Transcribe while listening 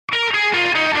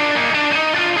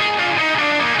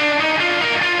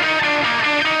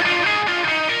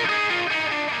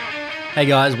Hey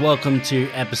guys, welcome to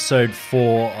episode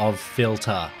 4 of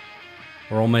Filter.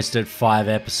 We're almost at 5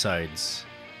 episodes.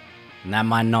 And that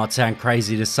might not sound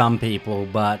crazy to some people,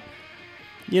 but,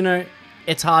 you know,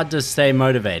 it's hard to stay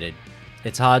motivated.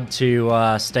 It's hard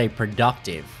to stay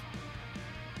productive.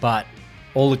 But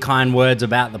all the kind words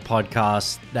about the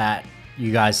podcast that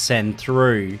you guys send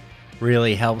through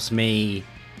really helps me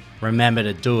remember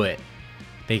to do it.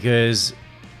 Because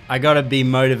I gotta be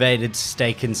motivated to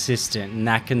stay consistent, and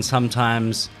that can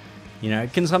sometimes,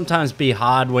 it can sometimes be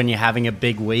hard when you're having a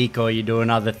big week or you're doing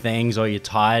other things or you're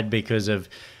tired because of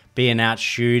being out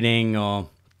shooting or,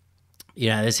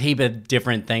 there's a heap of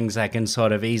different things that can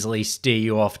sort of easily steer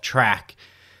you off track.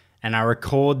 And I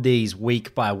record these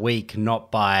week by week,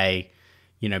 not by,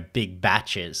 big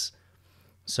batches.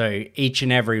 So each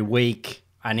and every week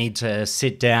I need to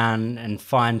sit down and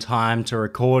find time to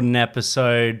record an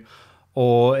episode,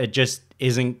 or it just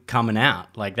isn't coming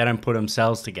out. Like, they don't put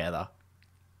themselves together.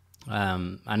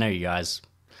 I know you guys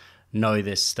know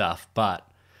this stuff, but,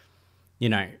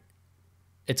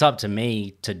 it's up to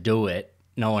me to do it.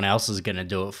 No one else is going to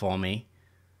do it for me.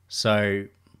 So,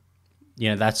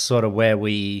 that's sort of where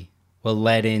we were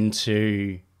led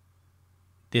into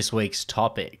this week's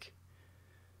topic.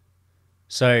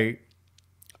 So,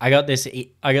 I got this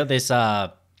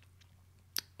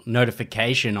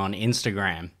notification on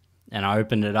Instagram. And I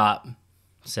opened it up,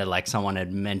 said like someone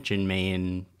had mentioned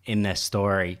me in their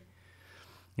story.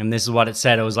 And this is what it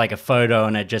said. It was like a photo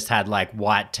and it just had like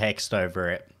white text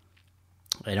over it.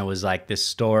 And it was like this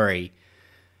story.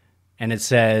 And it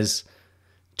says,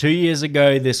 2 years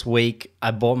ago this week,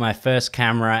 I bought my first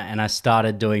camera and I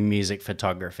started doing music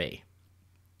photography.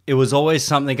 It was always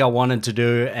something I wanted to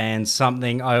do and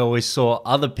something I always saw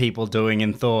other people doing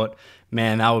and thought,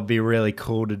 man, that would be really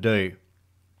cool to do.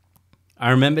 I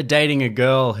remember dating a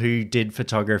girl who did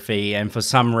photography and for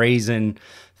some reason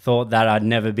thought that I'd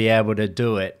never be able to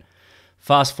do it.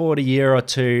 Fast forward a year or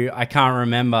two, I can't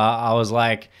remember, I was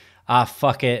like,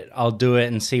 fuck it, I'll do it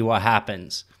and see what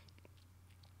happens.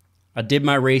 I did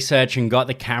my research and got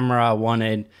the camera I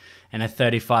wanted and a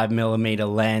 35mm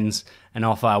lens, and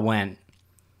off I went.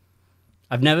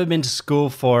 I've never been to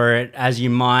school for it, as you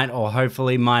might or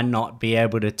hopefully might not be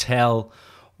able to tell,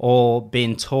 or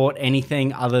been taught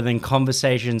anything other than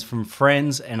conversations from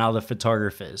friends and other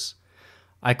photographers.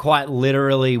 I quite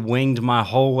literally winged my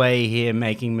whole way here,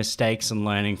 making mistakes and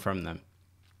learning from them.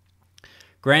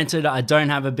 Granted, I don't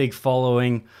have a big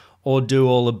following or do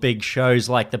all the big shows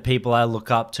like the people I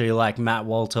look up to like Matt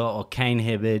Walter or Kane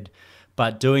Hibbard,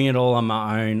 but doing it all on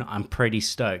my own, I'm pretty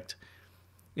stoked.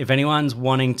 If anyone's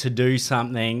wanting to do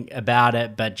something about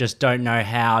it but just don't know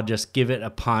how, just give it a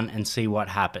punt and see what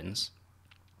happens.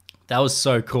 That was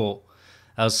so cool.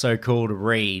 That was so cool to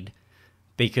read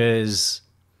because,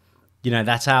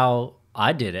 that's how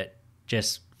I did it.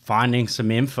 Just finding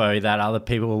some info that other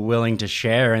people were willing to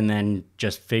share and then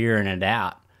just figuring it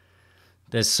out.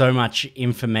 There's so much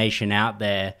information out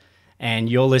there and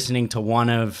you're listening to one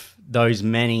of those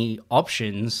many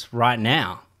options right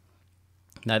now.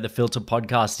 The Filter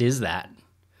Podcast is that.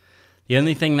 The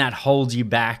only thing that holds you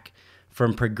back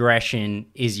from progression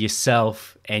is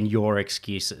yourself and your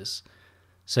excuses.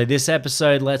 So this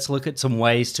episode, let's look at some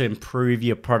ways to improve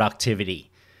your productivity.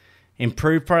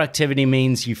 Improve productivity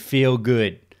means you feel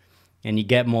good and you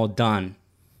get more done.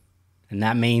 And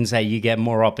that means that you get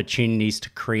more opportunities to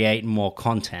create more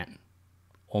content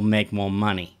or make more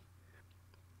money.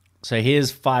 So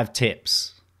here's 5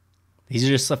 tips. These are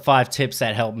just the 5 tips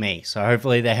that help me. So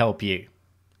hopefully they help you.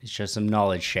 It's just some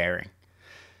knowledge sharing.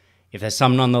 If there's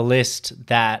something on the list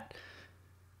that,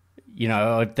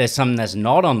 if there's something that's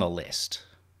not on the list,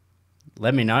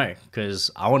 let me know because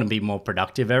I want to be more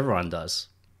productive. Everyone does.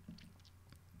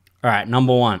 All right,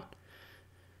 number 1,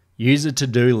 use a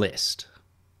to-do list.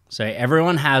 So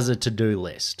everyone has a to-do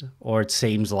list, or it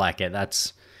seems like it.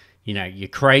 That's, you're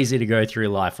crazy to go through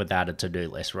life without a to-do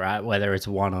list, right? Whether it's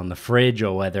one on the fridge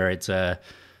or whether it's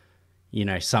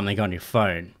something on your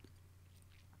phone.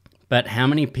 But how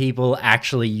many people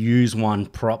actually use one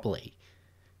properly?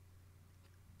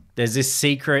 There's this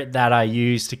secret that I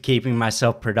use to keeping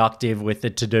myself productive with the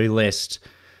to-do list,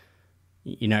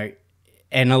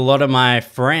 and a lot of my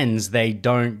friends, they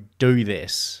don't do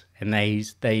this. And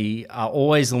they are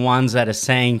always the ones that are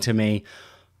saying to me,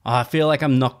 I feel like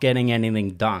I'm not getting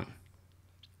anything done.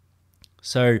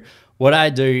 So what I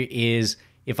do is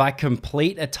if I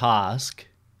complete a task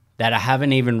that I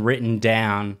haven't even written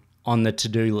down on the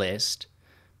to-do list,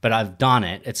 but I've done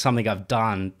it, it's something I've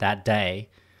done that day,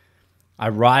 I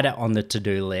write it on the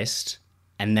to-do list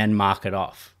and then mark it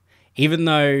off. Even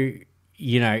though,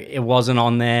 it wasn't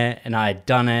on there and I had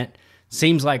done it,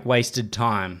 seems like wasted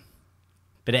time.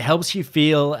 but it helps you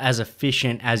feel as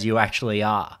efficient as you actually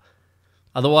are.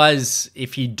 Otherwise,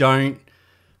 if you don't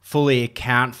fully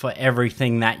account for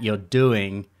everything that you're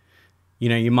doing,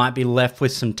 you might be left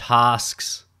with some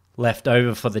tasks left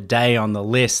over for the day on the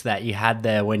list that you had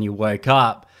there when you woke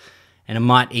up, and it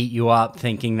might eat you up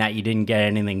thinking that you didn't get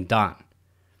anything done.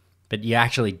 But you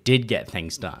actually did get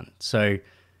things done. So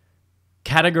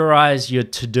categorize your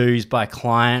to-dos by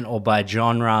client or by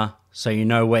genre so you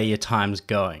know where your time's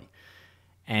going.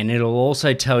 And it'll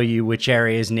also tell you which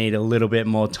areas need a little bit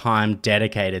more time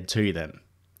dedicated to them.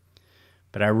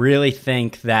 But I really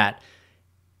think that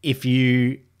if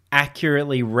you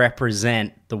accurately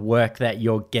represent the work that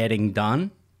you're getting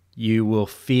done, you will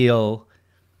feel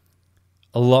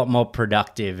a lot more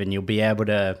productive, and you'll be able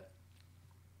to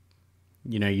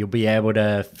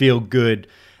feel good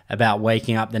about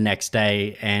waking up the next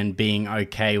day and being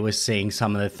okay with seeing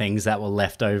some of the things that were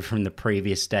left over from the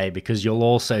previous day, because you'll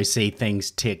also see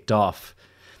things ticked off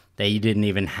that you didn't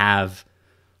even have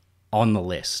on the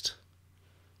list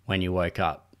when you woke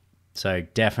up. So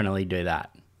definitely do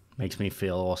that. Makes me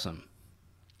feel awesome.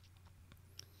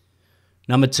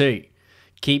 Number 2,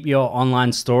 keep your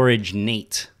online storage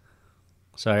neat.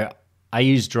 So I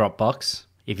use Dropbox.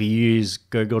 If you use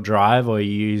Google Drive or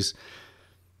you use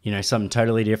something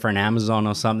totally different, Amazon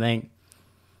or something,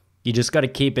 you just got to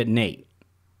keep it neat,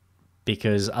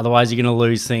 because otherwise you're going to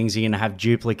lose things. You're going to have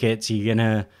duplicates. You're going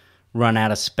to run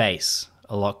out of space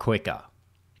a lot quicker.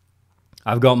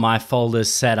 I've got my folders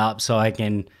set up so I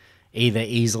can either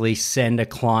easily send a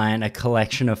client a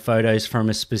collection of photos from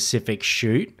a specific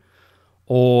shoot,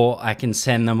 or I can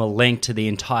send them a link to the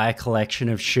entire collection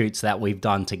of shoots that we've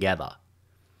done together.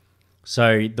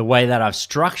 So the way that I've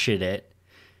structured it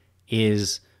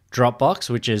is Dropbox,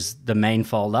 which is the main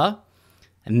folder.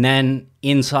 And then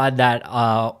inside that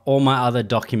are all my other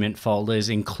document folders,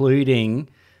 including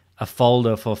a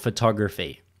folder for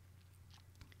photography.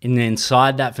 And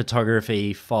inside that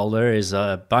photography folder is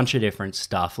a bunch of different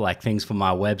stuff, like things for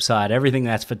my website, everything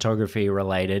that's photography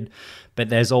related. But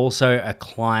there's also a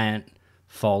client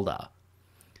folder.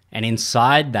 And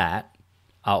inside that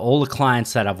are all the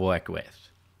clients that I've worked with.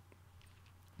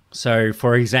 So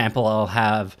for example, I'll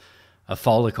have a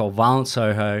folder called Violent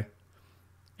Soho,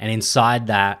 and inside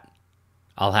that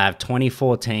I'll have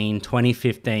 2014,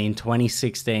 2015,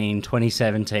 2016,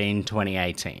 2017,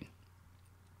 2018.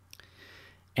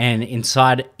 And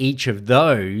inside each of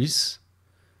those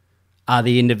are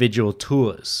the individual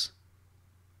tours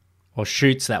or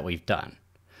shoots that we've done.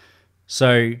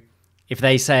 So if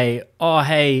they say, oh,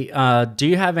 hey, do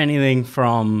you have anything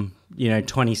from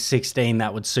 2016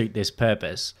 that would suit this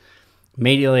purpose?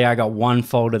 Immediately I got one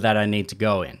folder that I need to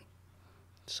go in.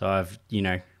 So I've,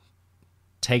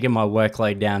 taken my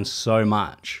workload down so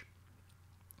much.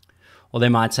 Or they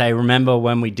might say, remember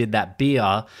when we did that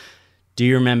beer, do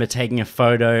you remember taking a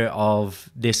photo of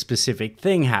this specific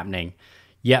thing happening?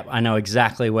 Yep, I know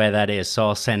exactly where that is. So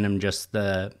I'll send them just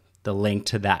the link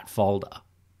to that folder.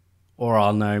 Or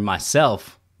I'll know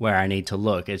myself where I need to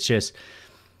look. It's just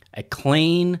a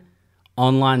clean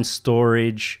online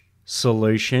storage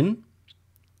solution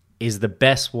is the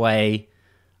best way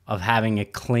of having a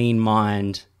clean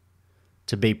mind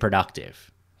to be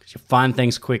productive. Because you'll find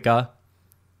things quicker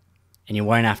and you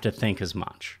won't have to think as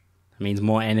much. It means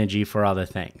more energy for other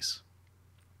things.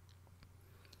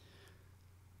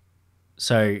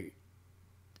 So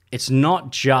it's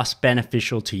not just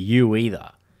beneficial to you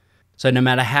either. So no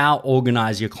matter how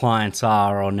organized your clients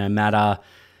are, or no matter,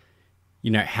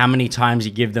 how many times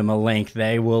you give them a link,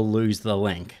 they will lose the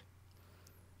link.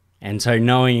 And so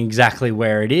knowing exactly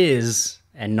where it is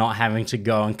and not having to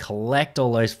go and collect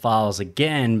all those files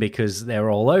again because they're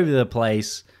all over the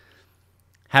place,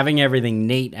 having everything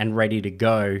neat and ready to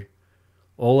go,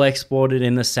 all exported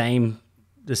in the same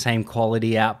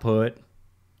quality output.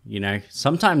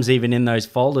 Sometimes even in those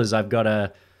folders, I've got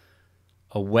a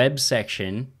web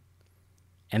section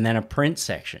and then a print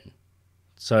section.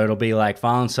 So it'll be like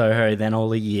Violent Soho, then all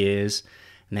the years,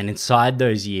 and then inside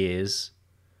those years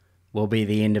will be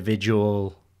the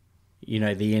individual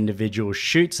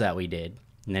shoots that we did.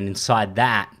 And then inside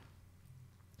that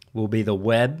will be the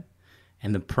web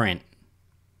and the print.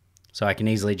 So I can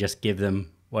easily just give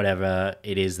them whatever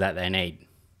it is that they need.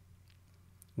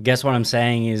 Guess what I'm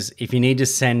saying is, if you need to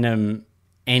send them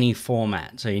any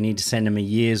format, so you need to send them a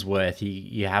year's worth,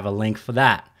 you have a link for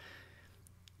that.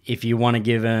 If you want to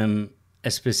give them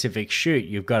a specific shoot,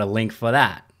 you've got a link for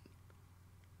that.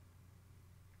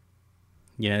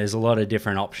 There's a lot of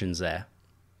different options there.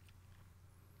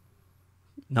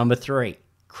 Number 3,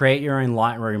 create your own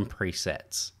Lightroom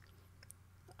presets.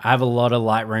 I have a lot of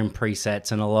Lightroom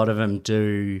presets, and a lot of them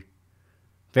do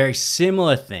Very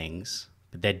similar things,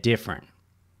 but they're different.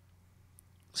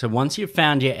 So once you've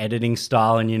found your editing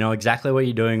style and you know exactly what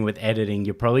you're doing with editing,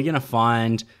 you're probably going to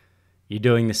find you're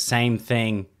doing the same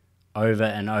thing over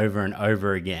and over and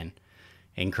over again.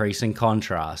 Increasing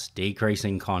contrast,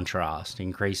 decreasing contrast,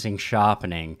 increasing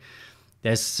sharpening.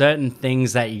 There's certain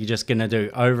things that you're just going to do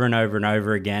over and over and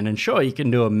over again. And sure, you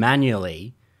can do it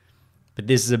manually, but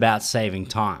this is about saving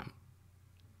time.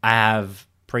 I have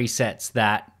presets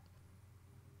that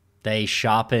they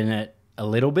sharpen it a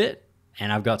little bit,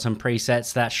 and I've got some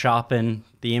presets that sharpen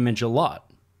the image a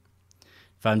lot.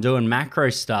 If I'm doing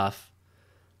macro stuff,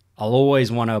 I'll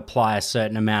always want to apply a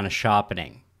certain amount of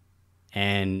sharpening.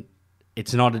 And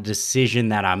it's not a decision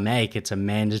that I make, it's a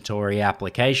mandatory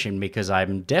application because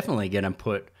I'm definitely going to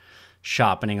put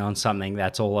sharpening on something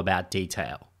that's all about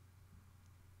detail.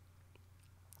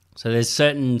 So there's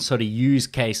certain sort of use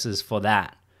cases for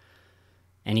that.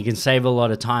 And you can save a lot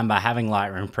of time by having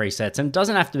Lightroom presets. And it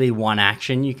doesn't have to be one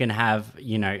action. You can have,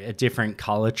 a different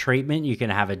color treatment. You can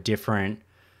have a different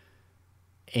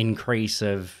increase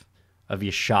of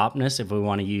your sharpness if we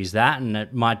want to use that. And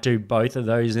it might do both of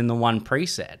those in the one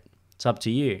preset. It's up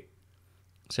to you.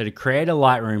 So to create a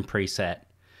Lightroom preset,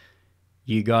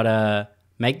 you got to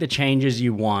make the changes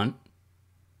you want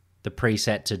the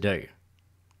preset to do.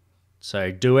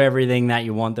 So do everything that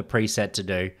you want the preset to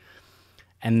do.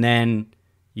 And then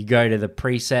you go to the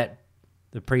preset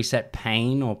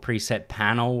pane or preset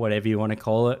panel, whatever you want to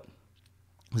call it.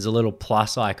 There's a little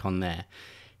plus icon there.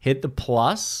 Hit the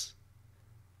plus,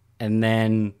 and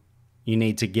then you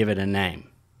need to give it a name.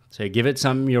 So give it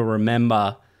something you'll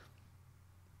remember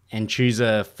and choose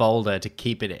a folder to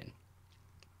keep it in.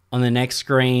 On the next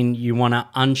screen, you want to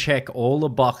uncheck all the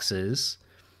boxes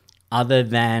other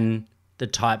than the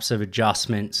types of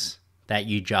adjustments that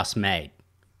you just made.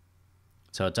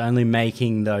 So it's only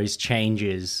making those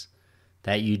changes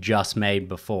that you just made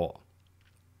before.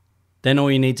 Then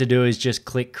all you need to do is just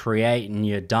click create and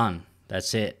you're done.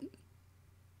 That's it.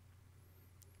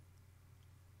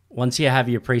 Once you have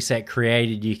your preset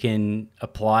created, you can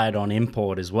apply it on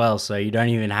import as well. So you don't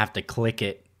even have to click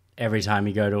it every time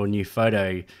you go to a new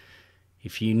photo.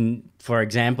 For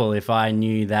example, if I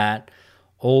knew that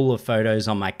all the photos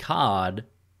on my card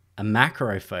are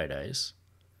macro photos,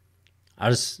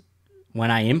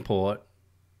 when I import,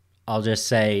 I'll just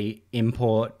say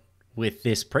import with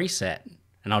this preset,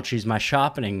 and I'll choose my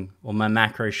sharpening or my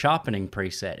macro sharpening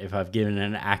preset if I've given it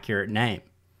an accurate name.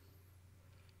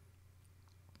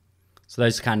 So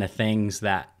those kind of things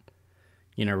that,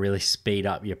 really speed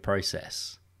up your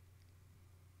process.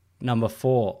 Number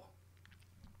 4,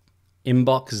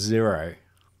 inbox zero.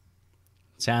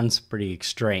 Sounds pretty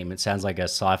extreme. It sounds like a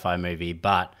sci-fi movie,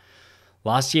 but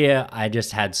last year, I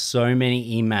just had so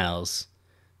many emails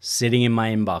sitting in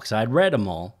my inbox. I'd read them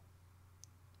all,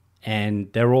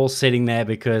 and they're all sitting there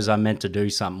because I meant to do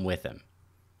something with them.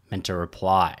 Meant to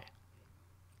reply.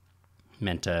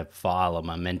 Meant to file them.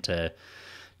 I meant to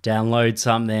download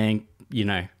something.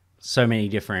 So many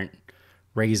different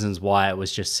reasons why it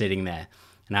was just sitting there.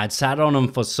 And I'd sat on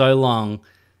them for so long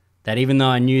that even though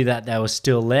I knew that they were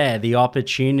still there, the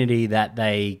opportunity that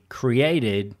they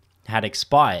created had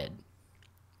expired.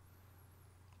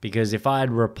 Because if I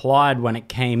had replied when it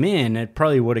came in, it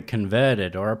probably would have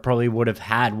converted, or it probably would have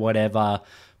had whatever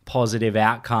positive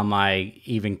outcome I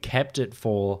even kept it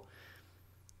for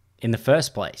in the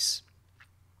first place.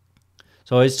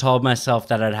 So I always told myself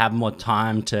that I'd have more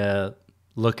time to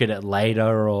look at it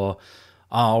later, or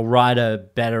I'll write a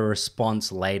better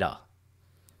response later.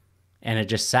 And it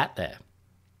just sat there.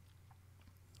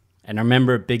 And I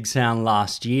remember at Big Sound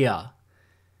last year,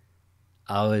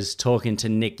 I was talking to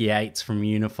Nick Yates from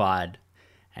Unified,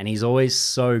 and he's always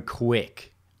so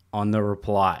quick on the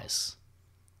replies.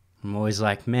 I'm always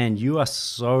like, man, you are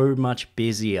so much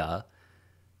busier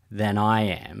than I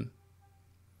am.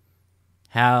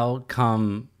 How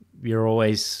come you're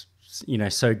always,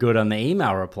 so good on the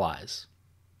email replies?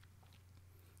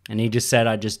 And he just said,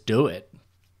 I just do it.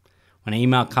 When an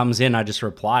email comes in, I just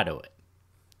reply to it.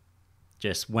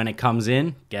 Just when it comes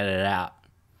in, get it out.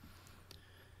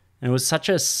 And it was such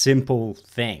a simple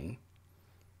thing,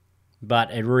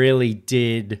 but it really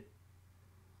did.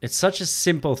 It's such a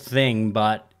simple thing,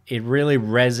 but it really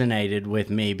resonated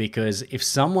with me, because if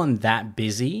someone that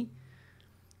busy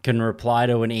can reply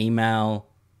to an email,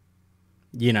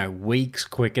 weeks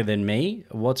quicker than me,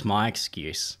 what's my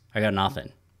excuse? I got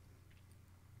nothing.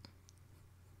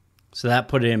 So that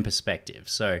put it in perspective.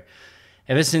 So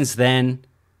ever since then,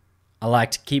 I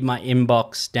like to keep my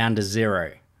inbox down to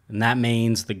 0. And that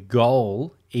means the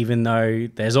goal, even though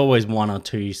there's always one or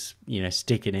two,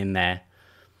 stick it in there,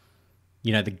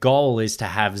 the goal is to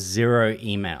have 0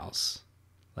 emails.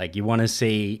 Like, you want to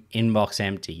see inbox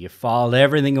empty. You filed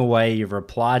everything away. You've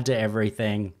replied to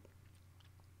everything.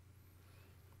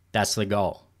 That's the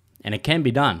goal. And it can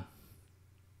be done.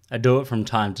 I do it from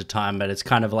time to time, but it's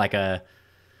kind of like a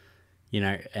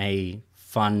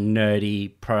fun,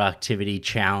 nerdy productivity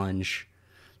challenge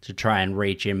to try and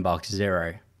reach inbox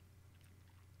 0.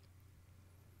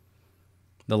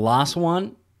 The last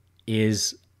one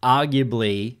is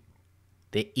arguably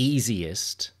the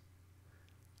easiest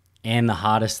and the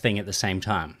hardest thing at the same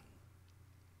time.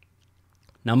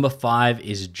 Number 5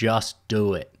 is just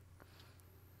do it.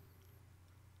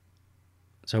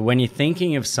 So when you're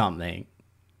thinking of something,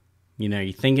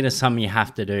 you're thinking of something you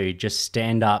have to do, just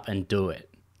stand up and do it.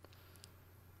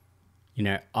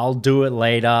 I'll do it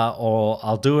later, or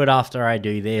I'll do it after I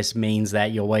do this, means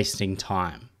that you're wasting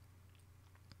time.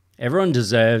 Everyone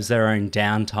deserves their own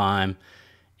downtime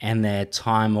and their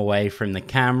time away from the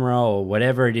camera or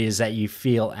whatever it is that you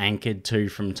feel anchored to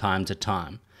from time to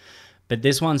time. But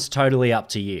this one's totally up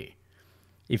to you.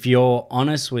 If you're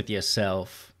honest with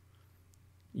yourself,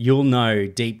 you'll know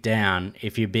deep down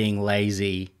if you're being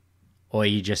lazy or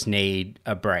you just need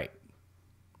a break.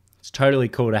 It's totally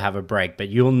cool to have a break, but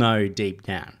you'll know deep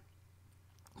down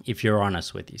if you're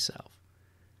honest with yourself.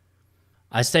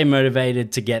 I stay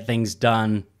motivated to get things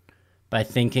done by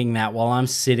thinking that while I'm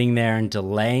sitting there and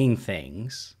delaying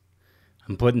things,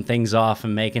 I'm putting things off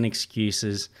and making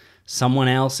excuses, someone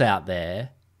else out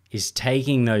there is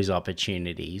taking those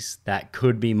opportunities that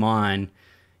could be mine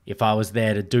if I was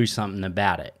there to do something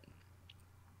about it.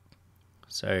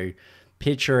 So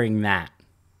picturing that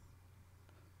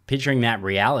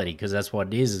reality, because that's what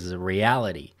it is a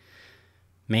reality,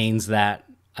 means that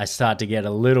I start to get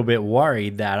a little bit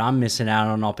worried that I'm missing out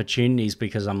on opportunities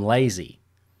because I'm lazy.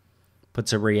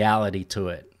 Puts a reality to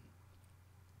it.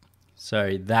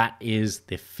 So that is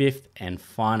the 5th and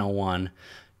final one.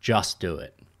 Just do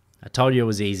it. I told you it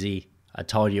was easy. I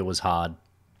told you it was hard.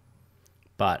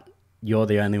 But you're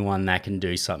the only one that can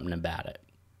do something about it.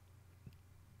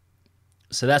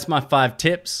 So that's my 5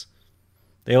 tips.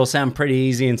 They all sound pretty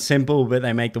easy and simple, but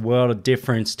they make the world of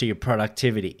difference to your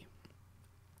productivity.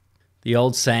 The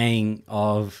old saying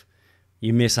of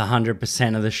you miss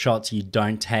 100% of the shots you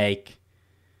don't take,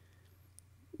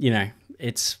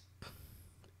 it's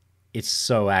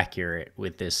so accurate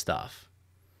with this stuff.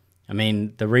 I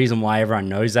mean, the reason why everyone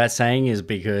knows that saying is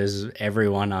because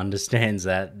everyone understands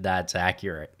that that's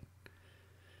accurate.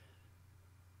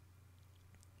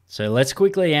 So let's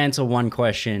quickly answer one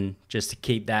question just to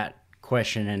keep that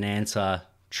question and answer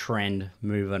trend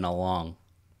moving along.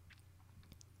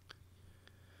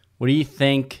 What do you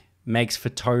think makes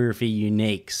photography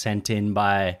unique? Sent in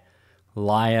by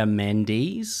Laia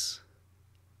Mendes.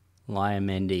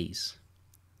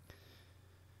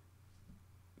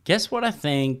 Guess what I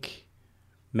think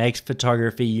makes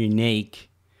photography unique?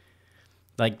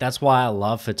 Like, that's why I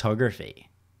love photography.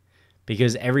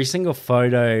 Because every single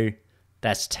photo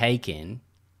that's taken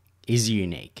is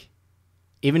unique.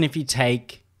 Even if you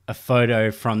take a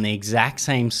photo from the exact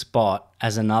same spot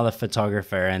as another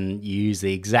photographer and you use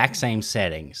the exact same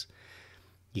settings,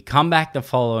 you come back the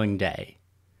following day,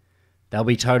 they'll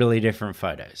be totally different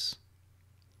photos.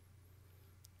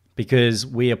 Because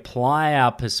we apply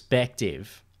our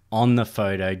perspective on the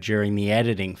photo during the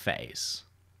editing phase.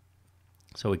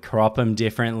 So we crop them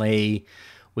differently,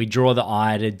 we draw the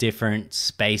eye to different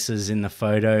spaces in the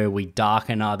photo, we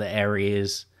darken other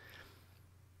areas,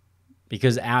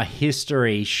 because our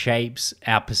history shapes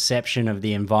our perception of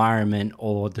the environment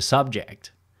or the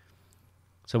subject.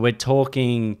 So we're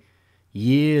talking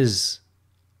years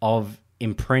of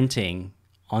imprinting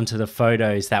onto the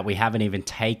photos that we haven't even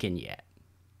taken yet.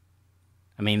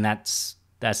 I mean, that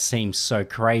seems so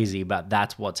crazy, but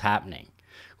that's what's happening.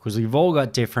 Because we've all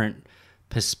got different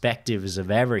perspectives of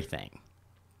everything.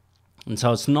 And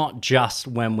so it's not just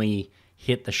when we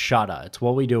hit the shutter, it's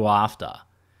what we do after.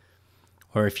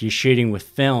 Or if you're shooting with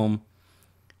film,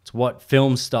 it's what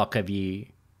film stock have you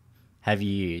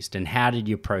used and how did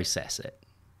you process it?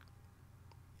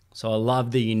 So I love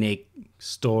the unique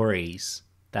stories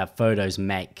that photos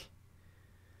make.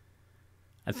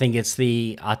 I think it's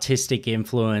the artistic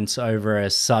influence over a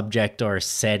subject or a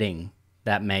setting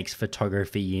that makes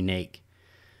photography unique.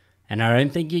 And I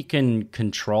don't think you can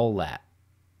control that.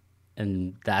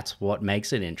 And that's what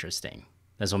makes it interesting.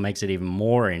 That's what makes it even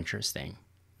more interesting.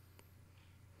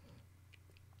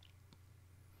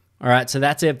 All right, so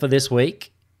that's it for this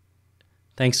week.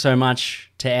 Thanks so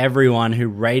much to everyone who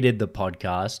rated the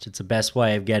podcast. It's the best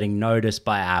way of getting noticed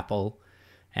by Apple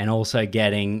and also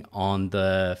getting on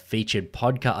the featured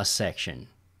podcast section.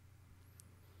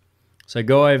 So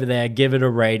go over there, give it a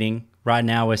rating. Right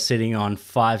now we're sitting on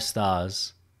 5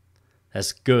 stars.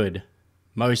 That's good.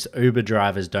 Most Uber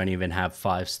drivers don't even have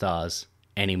 5 stars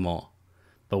anymore,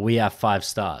 but we have 5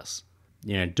 stars.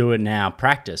 Do it now.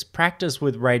 Practice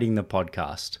with rating the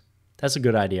podcast. That's a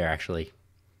good idea, actually.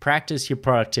 Practice your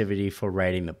productivity for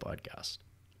rating the podcast.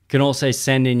 You can also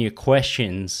send in your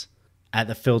questions at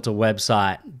the Filter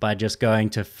website by just going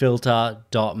to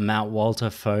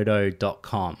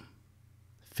filter.mattwalterphoto.com.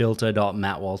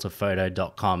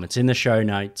 filter.mattwalterphoto.com. It's in the show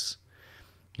notes,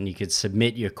 and you could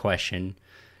submit your question.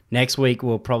 Next week,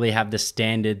 we'll probably have the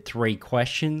standard 3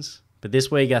 questions, but this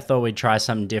week I thought we'd try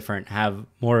something different, have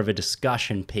more of a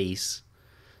discussion piece,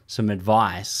 some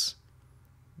advice,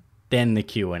 then the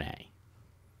Q&A.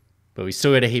 But we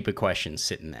still got a heap of questions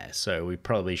sitting there, so we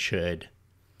probably should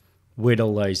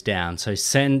whittle those down. So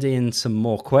send in some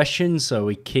more questions so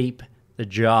we keep the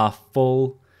jar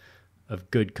full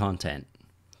of good content,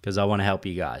 because I want to help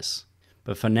you guys.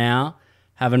 But for now,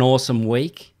 have an awesome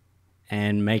week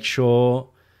and make sure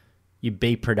you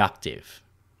be productive.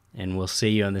 And we'll see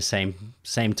you on the same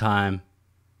time,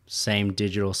 same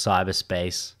digital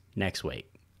cyberspace next week.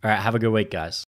 All right, have a good week, guys.